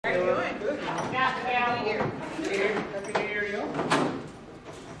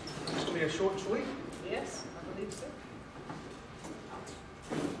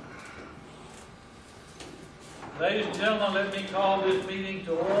gentlemen, let me call this meeting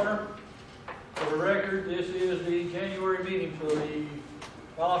to order. For the record, this is the January meeting for the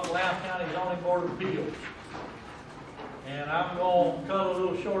Valdosta Lowndes County Zoning Board of Appeals. And I'm going to cut a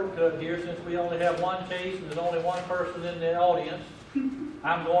little shortcut here since we only have one case and there's only one person in the audience.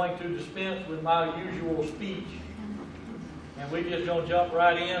 I'm going to dispense with my usual speech. And we're just going to jump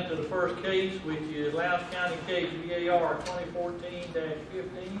right into the first case, which is Lowndes County case VAR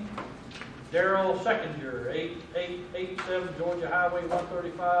 2014-15. Darrell Seconder, 8887 Georgia Highway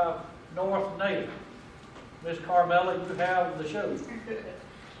 135 North, Naylor. Ms. Carmela, you have the show.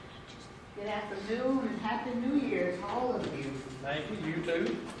 Good afternoon and Happy New Year to all of you. Thank you. You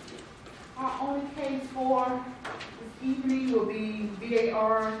too. Our only case for this evening will be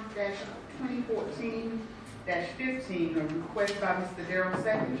VAR 2014-15, a request by Mr. Darrell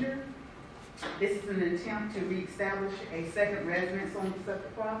Seconder. This is an attempt to reestablish a second residence on the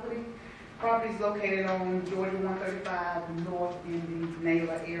subject property. Property is located on Georgia 135 North in the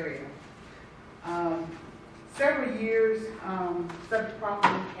Naylor area. Several years, subject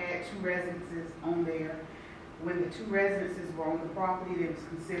property had two residences on there. When the two residences were on the property, it was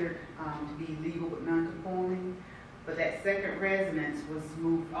considered to be legal but non-conforming. But that second residence was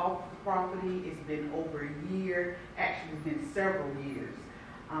moved off the property. It's been over a year. Actually, it's been several years.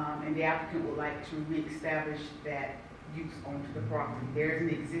 And the applicant would like to reestablish that use onto the property. There's an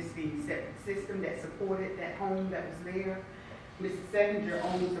existing septic system that supported that home that was there. Mr. Seconder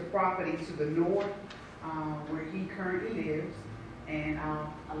owns the property to the north, where he currently lives, and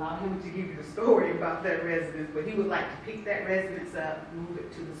I'll allow him to give you the story about that residence, but he would like to pick that residence up, move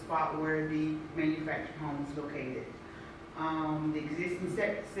it to the spot where the manufactured home is located. The existing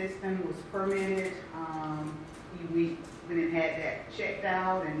septic system was permitted. We went and had that checked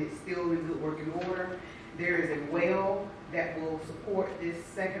out, and it's still in good working order. There is a well that will support this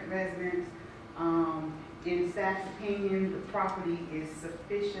second residence. In staff's opinion, the property is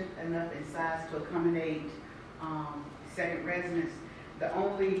sufficient enough in size to accommodate second residence. The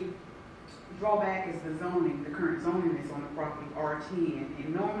only drawback is the zoning. The current zoning is on the property R10,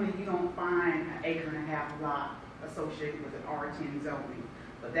 and normally you don't find an acre-and-a-half lot associated with an R10 zoning,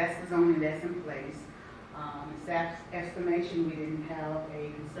 but that's the zoning that's in place. In staff's estimation, we didn't have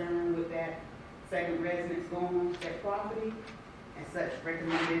a concern with that second residence going on to that property. As such,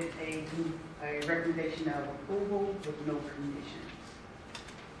 recommended a recommendation of approval with no conditions.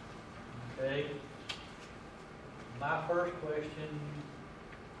 Okay. My first question,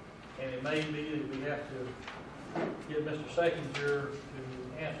 and it may be that we have to get Mr. Seconder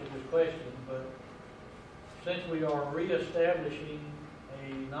to answer this question, but since we are reestablishing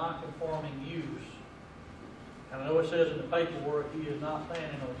a non-conforming use, and I know it says in the paperwork he is not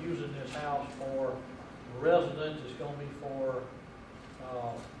planning on using this house for residence, it's going to be for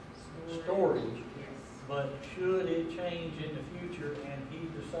storage. Yes. But should it change in the future and he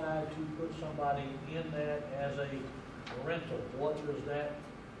decide to put somebody in that as a rental, what does that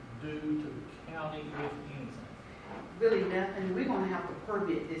do to the county, if anything? Really nothing. We're going to have to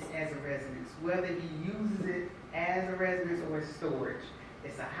permit this as a residence, whether he uses it as a residence or as storage.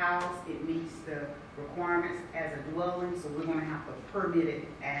 It's a house. It meets the requirements as a dwelling, so we're going to have to permit it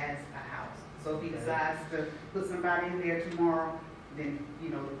as a house. So if he decides to put somebody in there tomorrow, then, you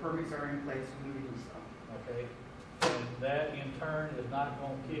know, the permits are in place for you to do so. Okay. And that in turn is not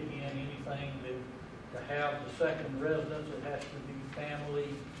going to kick in anything that to have the second residence, it has to be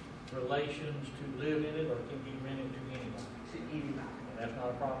family relations to live in it, or can he rent it to anyone? To anybody. And that's not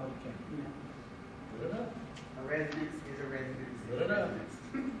a problem, can it? No. Good enough. A residence is a residence. Good enough.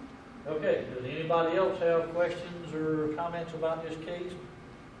 Okay, does anybody else have questions or comments about this case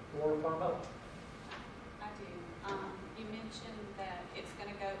or Carmela? I do. You mentioned that it's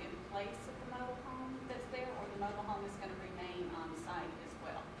going to go in place of the mobile home that's there, or the mobile home is going to remain on site as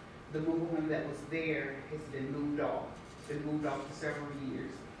well? The mobile home that was there has been moved off. It's been moved off for several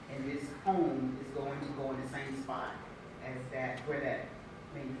years. And this home is going to go in the same spot as that, where that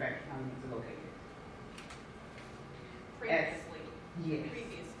manufactured home is located. Previously? Yes.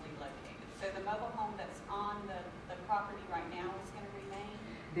 Previously located. So the mobile home that's on the property right now is going to remain?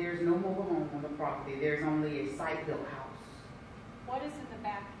 There's no mobile home on the property. There's only a site-built house. What is in the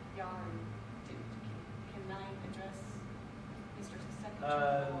backyard? Can I address Mr.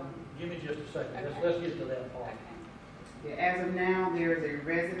 Secretary? Give me just a second. Okay. Let's get to that part. Okay. Yeah, as of now, there is a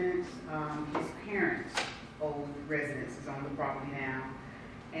residence. His parents' old residence is on the property now.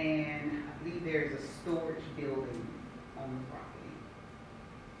 And I believe there's a storage building on the property.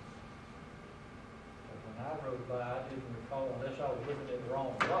 When I rode by, I didn't recall, unless I was looking at the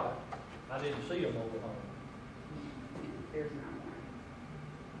wrong lot, I didn't see a mobile home. There's not one.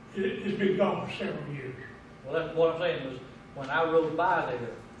 It's been gone for several years. Well, that's what I'm saying was, when I rode by there,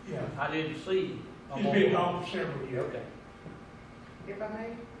 Yeah, I didn't see a he's mobile been home. gone for several years. Okay, If I may,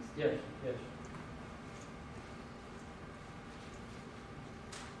 yes, yes.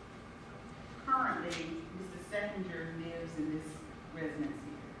 currently, Mr. Seconder lives in this residence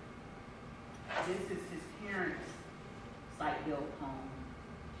here. This is his parents' site-built home.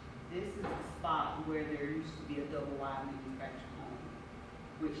 This is the spot where there used to be a double-wide manufactured home,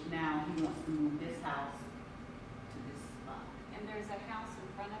 which now he wants to move this house to this spot. And there's a house in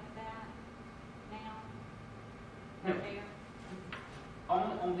front of that now? No. Right there?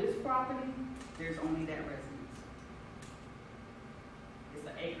 On this property, there's only that residence. It's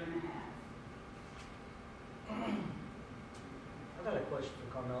an acre and a half. I've got a question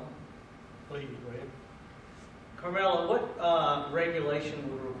for Carmella. Please, go ahead. Carmella, what regulation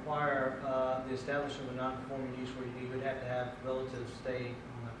would require the establishment of a non-conforming use where you would have to have relatives stay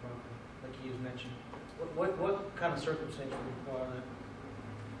on that property, like you just mentioned? What kind of circumstance would require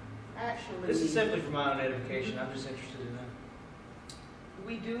that? Actually, This is simply for my own edification. I'm just interested in that.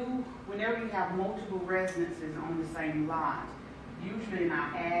 we do, whenever you have multiple residences on the same lot, usually in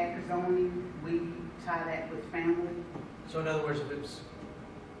our ag zoning, we tie that with family. So in other words, if it's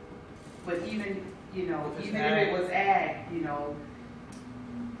But even, you know, If it's even if ag. it was ag, you know,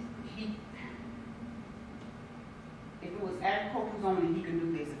 if it was agricultural zoning, he can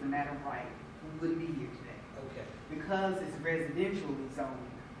do this as a matter of right. We wouldn't be here today. okay, Because it's residential zoning.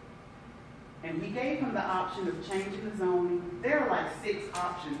 And we gave him the option of changing the zoning. There are like 6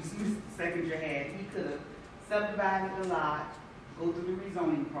 options Mr. Seconder had. He could have subdivided the lot, go through the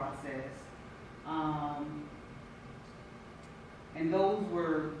rezoning process. And those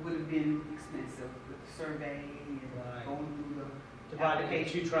would have been expensive with the survey and Right. going through the divided into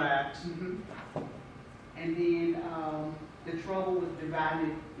 2 tracts. Mhm. And then, the trouble with dividing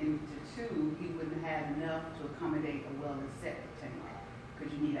it into 2, he wouldn't have enough to accommodate a well and septic tank,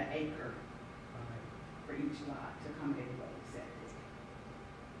 because you need an acre for each lot to accommodate a well and septic.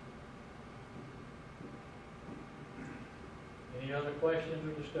 Any other questions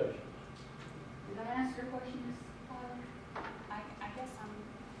or discussions? Did I answer your question, Ms. Potter? I guess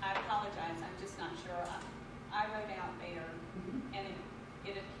I apologize, I'm just not sure. I rode out there and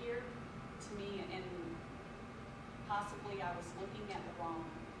it appeared to me, and possibly I was looking at the wrong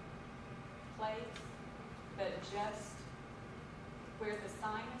place, but just where the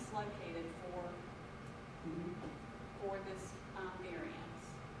sign is located for this variance,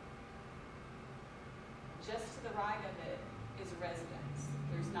 just to the right of it is a residence.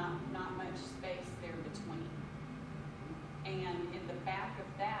 There's not much space there between. And in the back of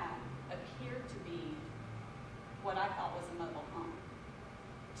that appeared to be what I thought was a mobile home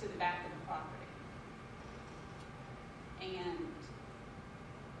to the back of the property. And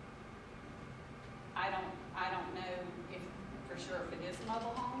I don't know if for sure if it is a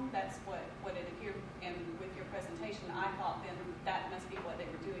mobile home. That's what it appeared. And with your presentation, I thought then that must be what they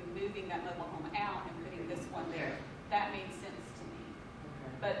were doing, moving that mobile home out and putting this one there. That made sense to me.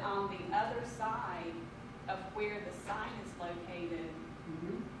 But on the other side of where the sign is located,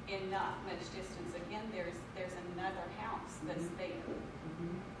 in not much distance, again, there's another house that's there.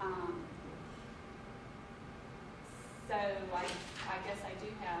 So I guess I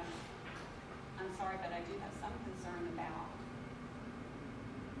do have, I'm sorry, but I do have some concern about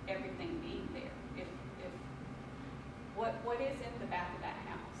everything being there. If what is in the back of that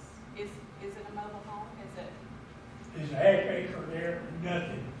house? Is it a mobile home? Is it? There's a half acre there,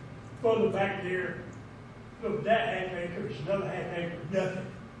 nothing. Further back there, look, that half acre is another half acre, nothing.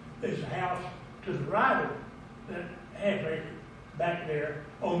 There's a house to the right of that half acre back there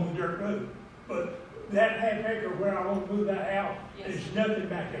on the dirt road. But that half acre where I want to move that house, Yes. there's nothing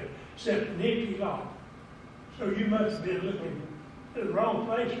back there except an empty lot. So you must have been looking at the wrong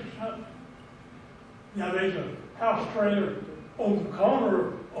place or something. Now there's a house trailer on the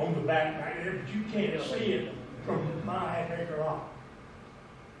corner on the back there, but you can't see it from my half acre lot.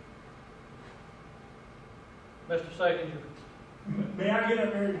 Mr. Seconder? May I get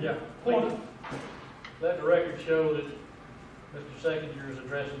up there? Yeah, please. Let the record show that Mr. Seconder is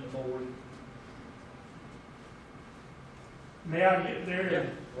addressing the board. May I get there? Yeah,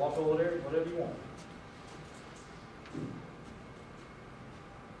 walk over there, whatever you want.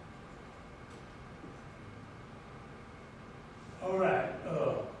 All right,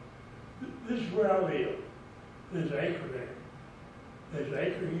 this is where I live. There's an acre there. There's an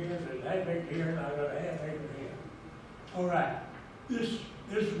acre here, there's a half acre here, and I got a half acre here. All right, this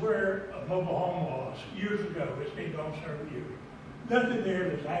is where a mobile home was years ago. It's been gone several years. Nothing there,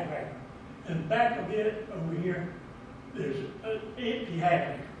 there's a half acre. And back of it over here, there's an empty half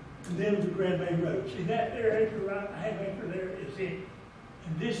acre. and then the Grand Bay Road. See that there acre, right, half acre there is it,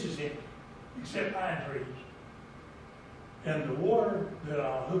 and this is it, except pine trees. And the water that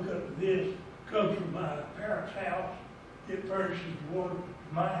I'll hook up to this comes from my parents' house. It furnishes the water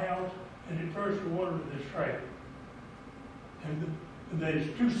to my house, and it furnishes the water to this trailer. And there's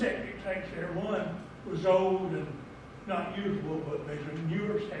two septic tanks there. One was old and not usable, but there's a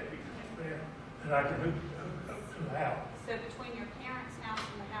newer septic tank there that I can hook up to the house. So between your parents' house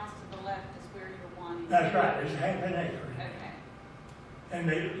and the house to the left is where your one is? That's right, it's half an acre. Okay. And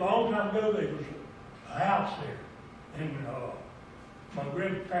a long time ago, there was a house there. And my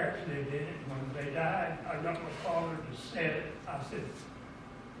grandparents lived in it. When they died, I got my father to sell it. I said,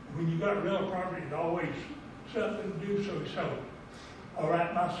 when you got real property, it's always something to do, so he sold it. All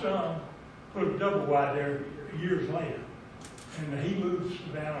right, my son put a double wide there years later. And he moved to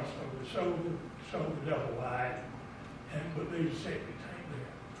Savannah, so we sold the double wide. But there's a septic tank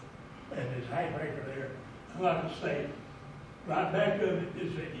there. And there's half acre there. And like I say, right back of it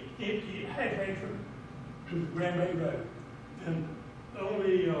is an empty half acre to the Grand Bay Road. And the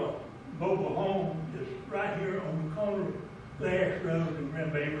only mobile home is right here on the corner of Lash Road and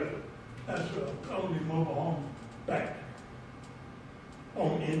Grand Bay Road. That's the only mobile home back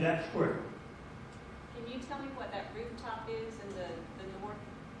there, in that square. Can you tell me what that rooftop is in the north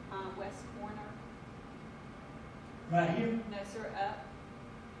west corner? Right here? No, sir, up.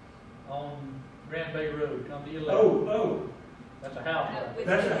 On Grand Bay Road, come to your left. Oh, That's a house right there.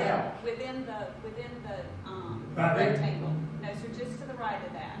 That's a house. Within the Right there? rectangle. No, sir, just to the right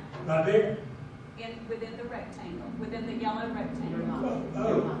of that. right there? Within the rectangle, within the yellow rectangle.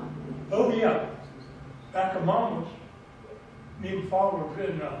 Oh, yeah. Back of Mama's, me and father was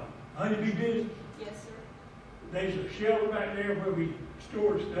in honeybee business. Yes, sir. There's a shelter back there where we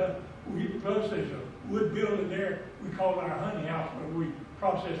store stuff. Plus there's a wood building there we call our honey house where we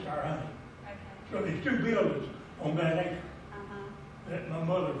processed our honey. Okay. So there's two buildings on that acre Uh-huh. that my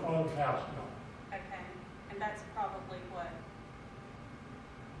mother and father's house is on. Okay. And that's probably what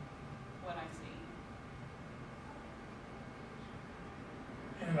I see.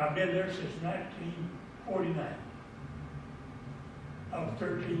 And I've been there since 1949. I was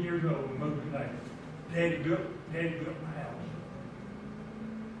 13 years old when moved to there. Daddy built my house.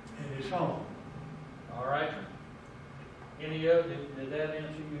 And it's home. All right. Any other, did that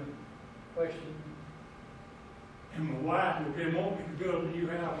answer your question? And my wife has been wanting me to build a new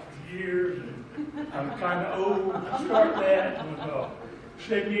house for years, and I'm kind of old to start that. I was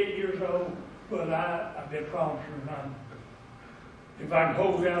 78 years old, but I've been promised her, if I can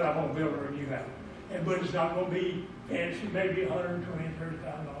hold out, I'm going to build her a new house. But it's not going to be fancy, maybe $120,000, $130,000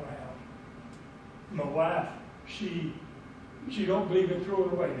 house. My wife, she don't believe in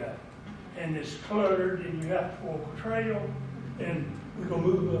throwing away nothing. And it's cluttered, and you have to walk a trail, and we're going to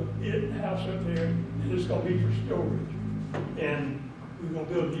move the house up there, and it's going to be for storage. And we're going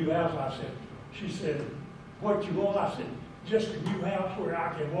to build a new house, she said, what you want? I said, just a new house where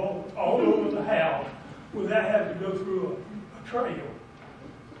I can walk all over the house without having to go through a trail.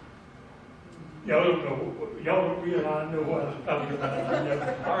 Y'all don't realize know what I'm talking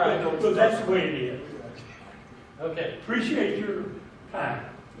about. All right. But that's the way it is. Okay, Appreciate your time.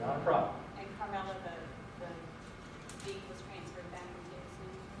 not a problem. And Carmela, the deed was transferred back into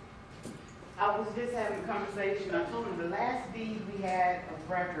his name? I was just having a conversation. I told him the last deed we had of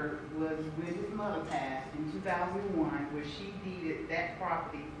record was when his mother passed in 2001, where she deeded that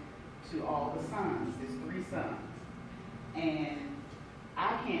property to all the sons, his 3 sons. And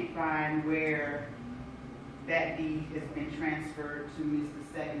I can't find where that deed has been transferred to Mr.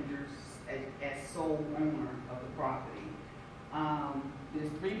 Settinger as sole owner of the property.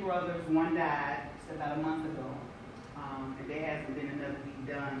 There's 3 brothers, one died just about a month ago. And there hasn't been another deed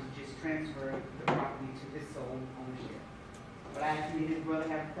done to just transfer the property to his sole ownership. But I actually, his brother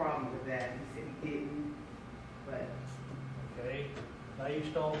had a problem with that. He said he didn't, but. Okay,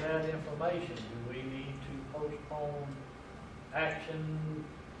 based on that information, do we need to postpone action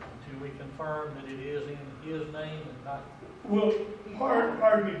until we confirm that it is in his name and not? Well,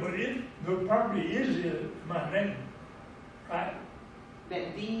 pardon me, but the property is in my name, right?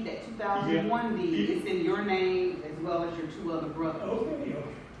 That deed, that 2001 deed, it's in your name as well as your 2 other brothers. Okay.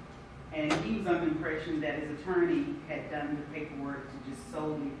 And he was under the impression that his attorney had done the paperwork to just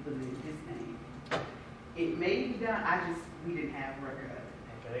solely put it in his name. It may be done, we didn't have record of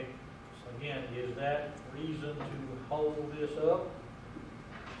it. Okay, so again, is that reason to hold this up?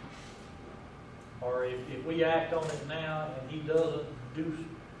 Or if we act on it now and he doesn't do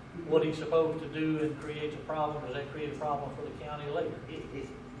what he's supposed to do and creates a problem, does that create a problem for the county later? It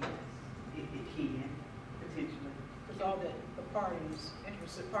can, potentially. Because all the parties,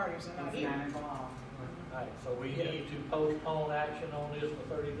 interested parties are not It's here. not involved. Alright, so we need to postpone action on this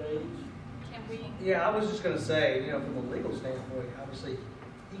for 30 days? Can we, Yeah, I was just gonna say, you know, from a legal standpoint, obviously,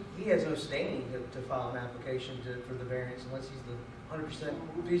 he has no standing to file an application for the variance unless he's the 100%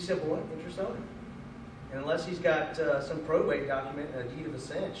 fee simple interest owner. And unless he's got some probate document, a deed of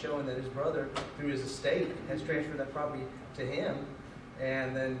assent showing that his brother, through his estate, has transferred that property to him,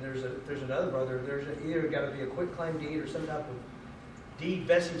 and then there's another brother, there's either got to be a quitclaim deed or some type of deed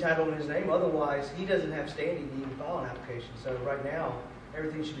vesting title in his name. Otherwise, he doesn't have standing to even file an application. So right now,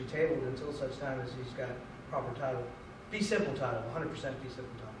 everything should be tabled until such time as he's got proper title, fee simple title, 100% fee simple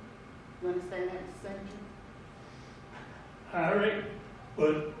title. You understand that, Senator? All right,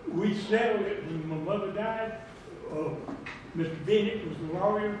 but we settled it when my mother died. Mr. Bennett was the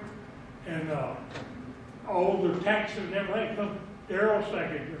lawyer, and all the taxes and everything come Daryl's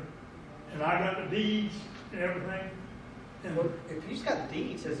signature, and I got the deeds and everything. And Well, if he's got the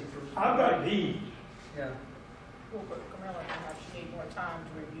deed, says he. I've got deeds. Yeah. Well, but Camilla, perhaps you need more time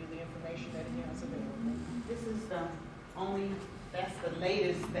to review the information that he has available. This is the only, that's the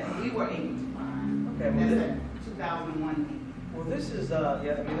latest that we were able to find. Okay, well, That's a 2001 deed. Well, this is,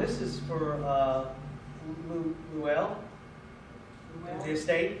 this is for Luell, the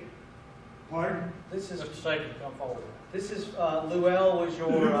estate. Pardon? This is, Mr. Sagan, come forward. this is, Luell was your,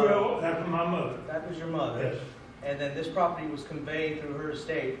 Well, that's my mother. that was your mother. Yes. And then this property was conveyed through her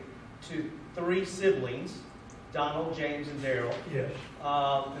estate to 3 siblings, Donald, James, and Daryl. Yes.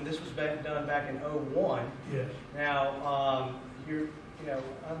 And this was done back in '01. Yes. Now,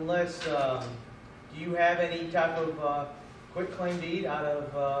 unless, do you have any type of quitclaim deed out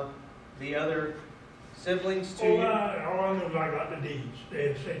of the other siblings to All you? I know is I got the deeds. They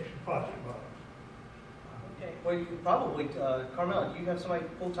had safe deposit box. Okay. Well, you could probably, Carmela, do you have somebody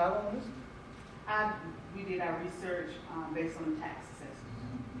full title on this? We did our research based on the tax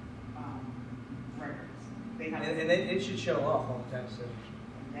assessment records. They have, And it should show off on the tax assessment,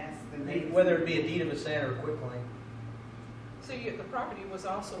 that's the latest. whether it be a deed of assent or a quitclaim. So the property was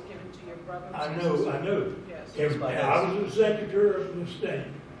also given to your brother? I know. Yes. Everybody. I was the secretary of the state,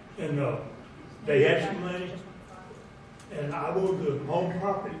 and they had some money, and I owned the home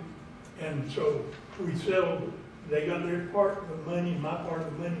property, and so we settled. They got their part of the money, my part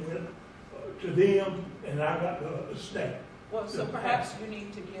of the money went to them, and I got the estate. Well, so perhaps you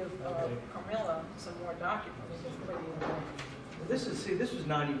need to give Carmilla some more documents before you. Well, this was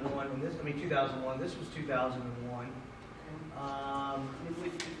 91, and 2001. This was 2001.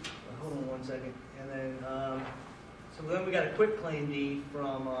 Hold on one second. And then, so then we got a quitclaim deed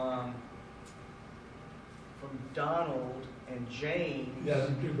from Donald and James Yeah,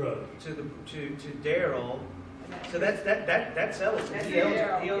 the 2 brothers. to Daryl. So that settles it. That's He owns it.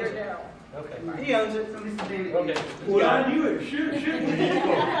 Daryl, He you're owns it. Daryl. Okay. He owns it. So Mr. Bennett. Okay. Well, I knew it. Sure, He's I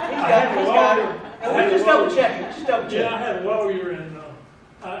got had a it. lawyer. And we just double checking. Just double Yeah, I checking. had a lawyer, and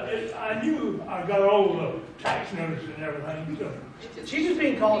I knew I got all the tax notice and everything. So, She's just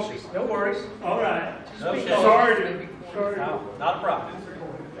being cautious. No worries. all right. Okay. Sorry. No, not a problem.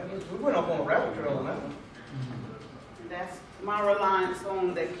 We went off on a rabbit trail on that one. That's my reliance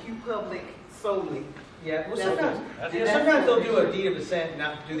on the Q Public solely. Yeah, well, That's- sometimes they'll do a deed of assent and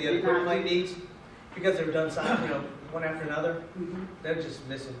not do the other quitclaim deeds because they're done one after another. Mhm. They're just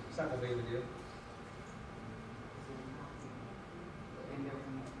missing. It's not gonna be a big deal.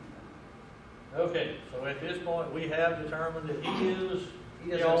 Okay, so at this point, we have determined that he is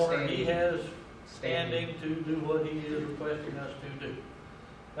He the doesn't have owner, he standing. has standing to do what he is requesting us to do.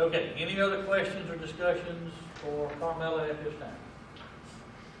 Okay, any other questions or discussions for Carmela at this time?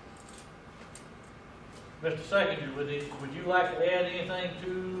 Mr. Secretary, would you like to add anything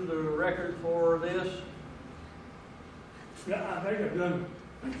to the record for this? Yeah, I think I've done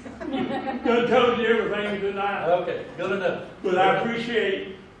told you everything tonight. Okay, good enough. But I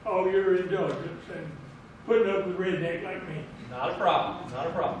appreciate all your indulgence and putting up with a redneck like me. Not a problem, not a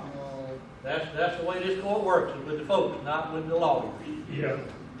problem. That's the way this court works, is with the folks, not with the lawyers. Yeah,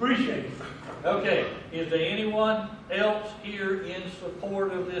 appreciate it. Okay, is there anyone else here in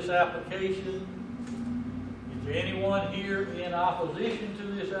support of this application? Is there anyone here in opposition to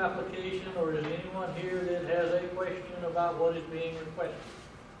this application, or is anyone here that has a question about what is being requested?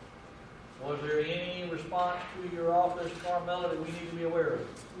 Was there any response to your office, Carmela, that we need to be aware of?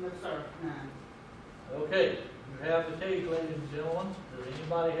 No, sir. None. Okay, you have the case, ladies and gentlemen. Does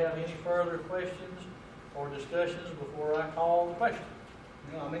anybody have any further questions or discussions before I call the question?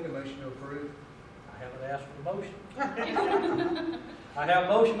 No, I'll make a motion to approve. I haven't asked for the motion. I have a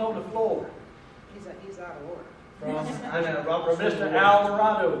motion on the floor He's out of order. from, I know, Robert. from Mr.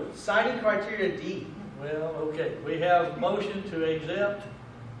 Alvarado. Signing criteria D. Well, okay, we have a motion to accept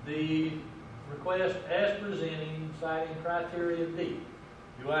the request as presenting, citing criteria D.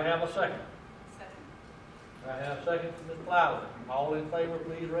 Do I have a second? Second. I have a second from Ms. Flower. All in favor,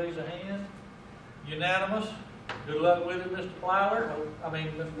 please raise a hand. Unanimous. Good luck with it, Mr. Flower.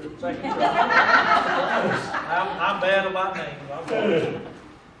 Mr. Secretary. I'm bad about names. I'm sorry.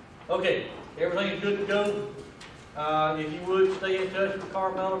 Okay, everything's good to go. If you would, stay in touch with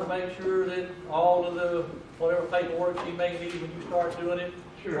Carmella to make sure that all of the, whatever paperwork she may need when you start doing it,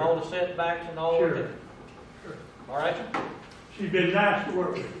 Sure. all the setbacks and all of Sure. that. Sure. All right? She's been nice to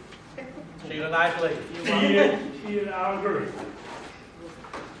work with. She's a nice lady. She is, I agree.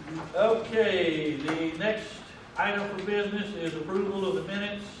 Okay, the next item for business is approval of the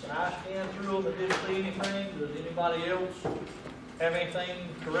minutes. I scanned through them and didn't see anything. Does anybody else have anything,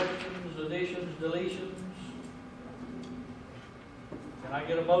 corrections, additions, deletions? Can I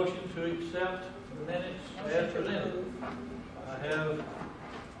get a motion to accept the minutes as presented? I have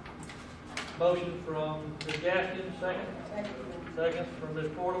motion from Ms. Gaskin, second. Second from Ms.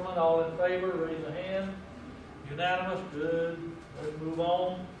 Quarterman. All in favor, raise a hand. Unanimous, good. Let's move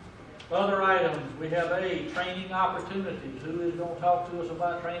on. Other items, we have A, training opportunities. Who is going to talk to us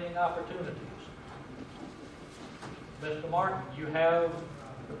about training opportunities? Mr. Martin, you have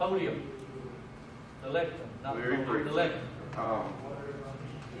the podium. The lectern, not the Very podium, the briefly. lectern.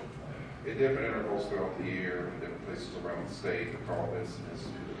 At different intervals throughout the year, in different places around the state, the Carl Vinson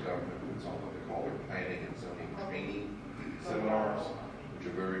Institute of Government puts on what they call their planning and zoning training seminars, which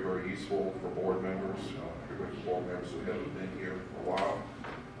are very, very useful for board members, particularly for board members who haven't been here for a while.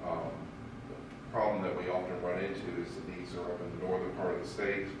 The problem that we often run into is that these are up in the northern part of the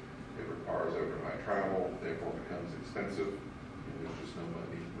state. It requires overnight travel, therefore becomes expensive, and there's just no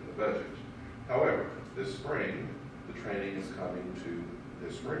money in the budget. However, this spring, the training is coming to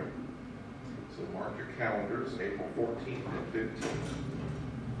this room. So mark your calendars, April 14th and 15th.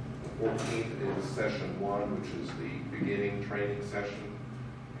 The 14th is session 1, which is the beginning training session.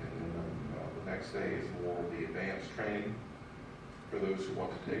 And then the next day is more of the advanced training for those who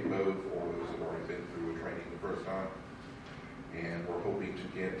want to take both or those who have already been through a training the first time. And we're hoping to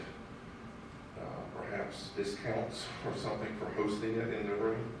get perhaps discounts or something for hosting it in the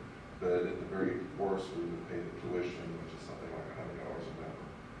room. But at the very worst, we would pay the tuition, which is something like $100 a member.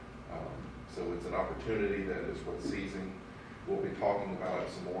 So it's an opportunity that is worth seizing. We'll be talking about it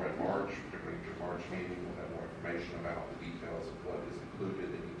some more in March, particularly at your March meeting. We'll have more information about the details of what is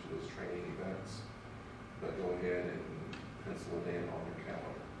included in each of those training events. But go ahead and pencil it in on your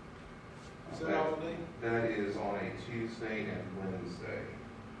calendar. Is that all day? That is on a Tuesday and Wednesday.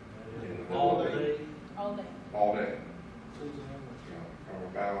 All day. All day. All day. From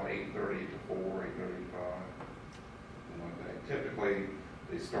about 8:30 to 4, 8:35, something like that. Typically,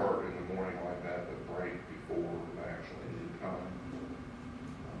 they start in the morning like that, but break before the actual ending time.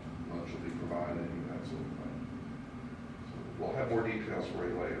 Lunch will be provided, that sort of thing. So we'll have more details for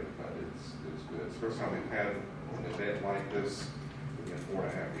you later, but it's good. It's the first time we've had an event like this in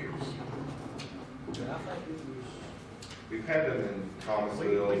 4.5 years. Yeah, I think it was. We've had them in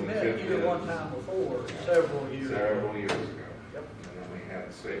Thomasville. We met here one time before, several years ago. Several years ago. Yep. And then we had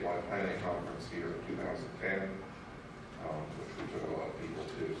the statewide planning conference here in 2010, which we took a lot of people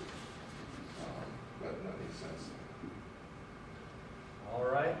to, but nothing since then. All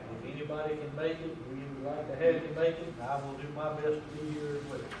right, if anybody can make it, we would like to have you make it. I will do my best to be here as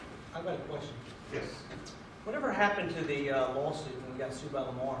well. I've got a question. Yes, Whatever happened to the lawsuit when we got sued by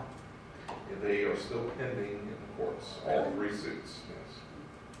Lamar? they are still pending in the courts, all 3 suits, yes.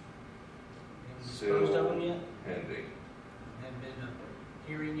 Have you disposed of them yet? Pending, Haven't been a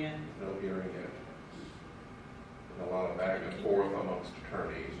hearing yet? no hearing yet. And a lot of back and forth amongst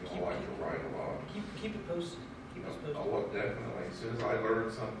attorneys, you don't like to write a lot. Keep it posted. Keep us posted. I'll look definitely, as soon as I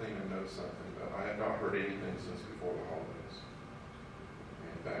learn something and know something, but I have not heard anything since before the holidays.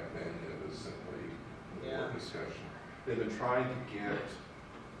 And back then, it was simply more discussion. They've been trying to get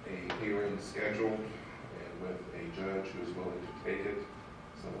a hearing scheduled and with a judge who is willing to take it.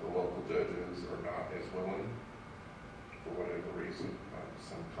 Some of the local judges are not as willing for whatever reason,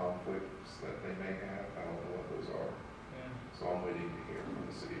 some conflicts that they may have. I don't know what those are. Yeah. So I'm waiting to hear from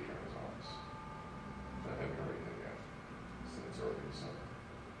the city attorney's office. I haven't heard anything yet since early December.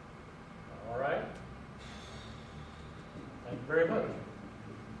 All right. Thank you very much.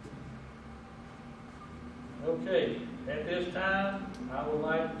 Okay, at this time, I would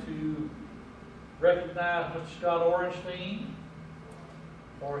like to recognize Mr. Scott Orenstein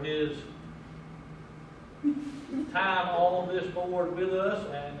for his time on this board with us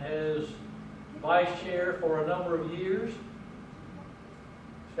and as vice chair for a number of years.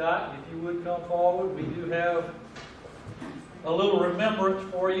 Scott, if you would come forward, we do have a little remembrance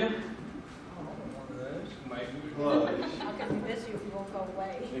for you. Blush. I'll give you this if you won't go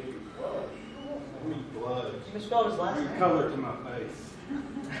away. Make you blush. We blush. You misspelled his last Bring name. color to my face.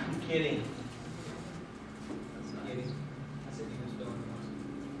 I'm kidding. I'm kidding. I said you misspelled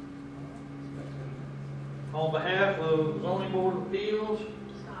it. On behalf of zoning board of appeals,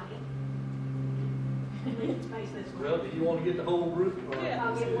 well, do you want to get the whole group? or- Yeah.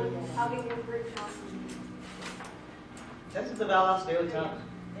 I'll get one group shot. That's the Valdosta Daily Times.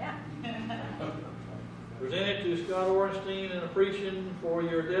 Yeah. Presented to Scott Orenstein in appreciation for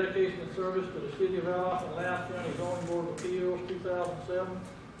your dedication and service to the city of Valdosta and Louth County Zoning Board of Appeals 2007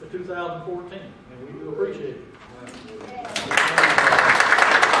 to 2014, and we do appreciate it.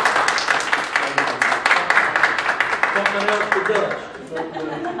 Something else for Dutch.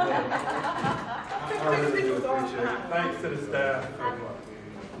 I really do appreciate it. Thanks to the staff.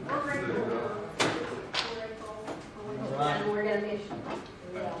 We're grateful. And we're gonna miss you.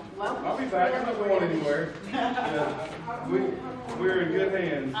 Well, I'll be back. I'm not going anywhere. Yeah. We're in good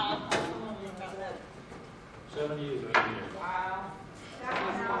hands. 7 years. Wow.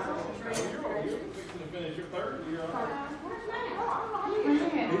 You're fixing to finish your third year. Where's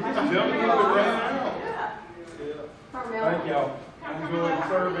Tell me what we're running out. Carmel. Thank y'all. Enjoy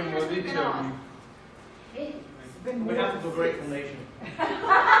serving with each of you. On behalf of the Grateful Nation.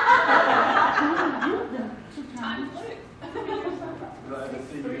 Time flew. Glad to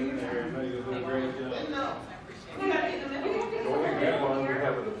see you in there. I know you did a great job. I appreciate it. You gotta be in the middle. Don't we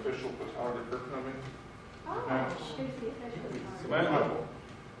have an official photographer coming? Samantha.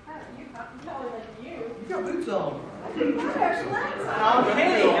 You got boots on. I'm I'm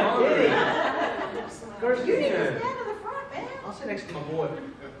kidding. I'm kidding. Where's You need to the stand to the front, man. I'll sit next to my boy.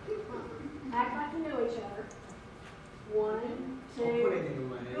 Act like you know each other. 1, Don't put 2. anything in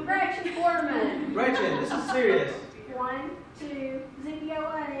my head. Gretchen Quarterman. Gretchen, this is serious. 1, 2.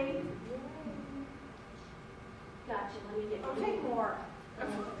 ZBOA. Gotcha. Let me get Oh, take more. There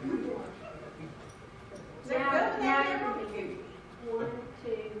you Now, go. now Now you're you're moving. 1,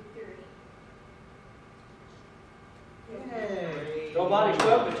 2, 3. Hey. Nobody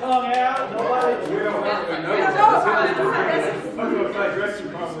stuck the tongue out, nobody. We don't have to know. We don't know about it. I was going to say, Gretchen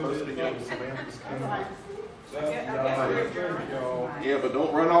probably Supposed to did. be getting Samantha's camera. Y'all. Yeah, but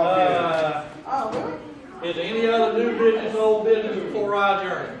don't run off yet. Oh, really? Is there any other new business, old business before I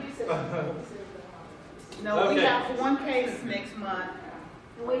adjourn? No, we Okay. got one case next month.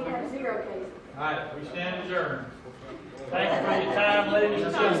 And we have 0 cases. All right, we stand adjourned. Thanks for your time, ladies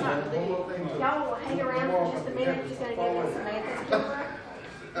and gentlemen. Y'all will hang around for just a minute. Just gonna go get Samantha's camera.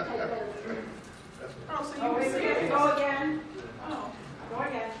 Take that. Oh, so you can see it, go again? Oh, go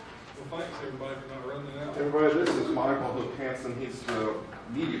again. Well, thanks everybody for not running out. Everybody, this is Michael Hook Hansen. He's the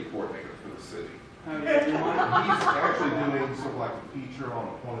media coordinator for the city. He's actually doing sort of like a feature on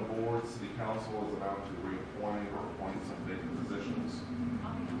appointed boards. City council is about to reappoint or appoint some vacant positions.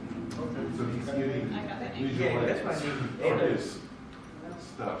 So he's getting I got that. visual Yeah, that's what I aids need. for his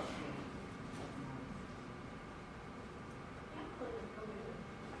stuff.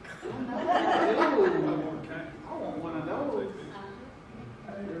 I want one of those.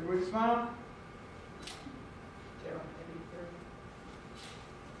 Everybody smile.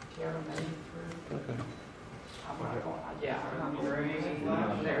 Yeah, I'm not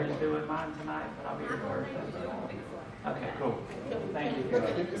here. They're doing mine tonight, but I'll be here Thursday. Okay, cool. Thank you. We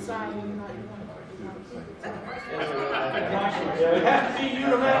have to see you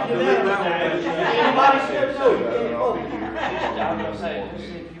around today. Anybody said no, you can't vote. I'm gonna say, just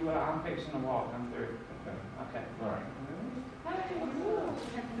see if you, I'm fixing to walk, I'm through. Okay. All right.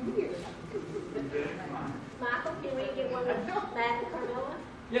 Michael, can we get one of Matt and Carmela?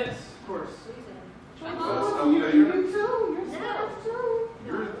 Yes, of course. You too. No.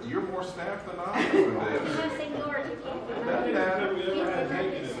 You're more staff than I am. You must ignore it. You can't get money. Have we ever had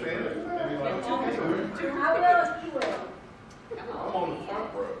Hank in it? Maybe like 2 years. I will if you will. I'm on the front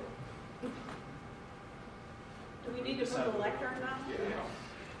row. Do we need to put the lectern now? Yeah.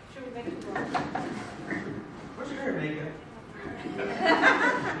 Should we make it wrong? Where's your hair makeup?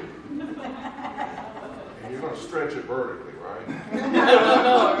 And you're gonna stretch it vertically, right?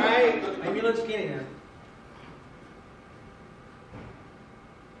 No, right? Maybe let's get him.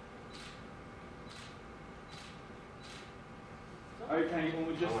 Okay, when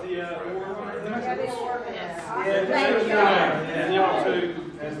we just see order. Yeah, this work is. Yeah, Thank you. And y'all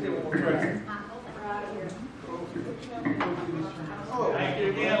too, as the order. Right here. Thank you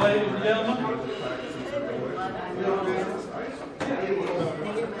again, ladies and gentlemen.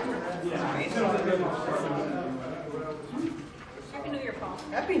 Happy New Year, Paul.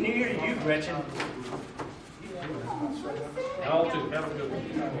 Happy New Year to you, Gretchen. Y'all too, have a good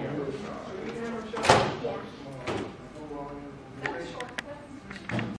one.